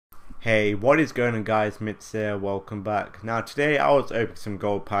Hey, what is going on guys, Mitz here, welcome back. Now today I was opening some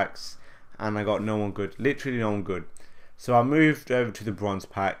gold packs and I got no one good, literally no one good. So I moved over to the bronze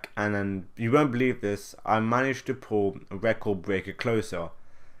pack and then, you won't believe this, I managed to pull a Record Breaker Klose.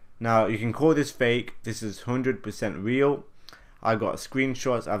 Now you can call this fake, this is 100% real. I got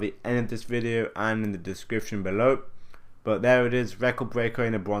screenshots at the end of this video and in the description below. But there it is, Record Breaker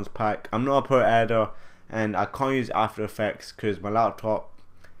in a bronze pack. I'm not a pro editor and I can't use After Effects because my laptop,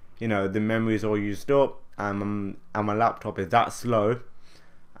 you know, the memory is all used up and my laptop is that slow,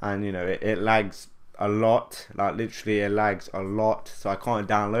 and you know it lags a lot, like literally it lags a lot, so I can't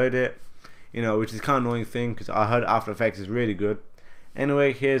download it, you know, which is kind of annoying thing because I heard After Effects is really good.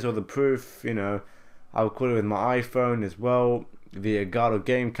 Anyway, here's all the proof, you know, I recorded with my iPhone as well via Elgato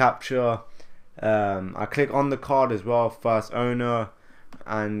Game Capture. I click on the card as well, first owner,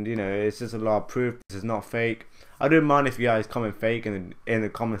 and you know it's just a lot of proof this is not fake. I don't mind if you guys comment fake in the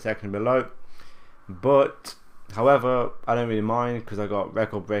comment section below, but however I don't really mind because I got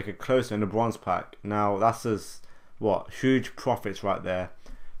Record Breaker Klose in the bronze pack. Now that's just what, huge profits right there.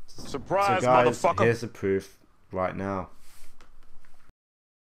 Surprise, so guys, motherfucker. here's the proof right now.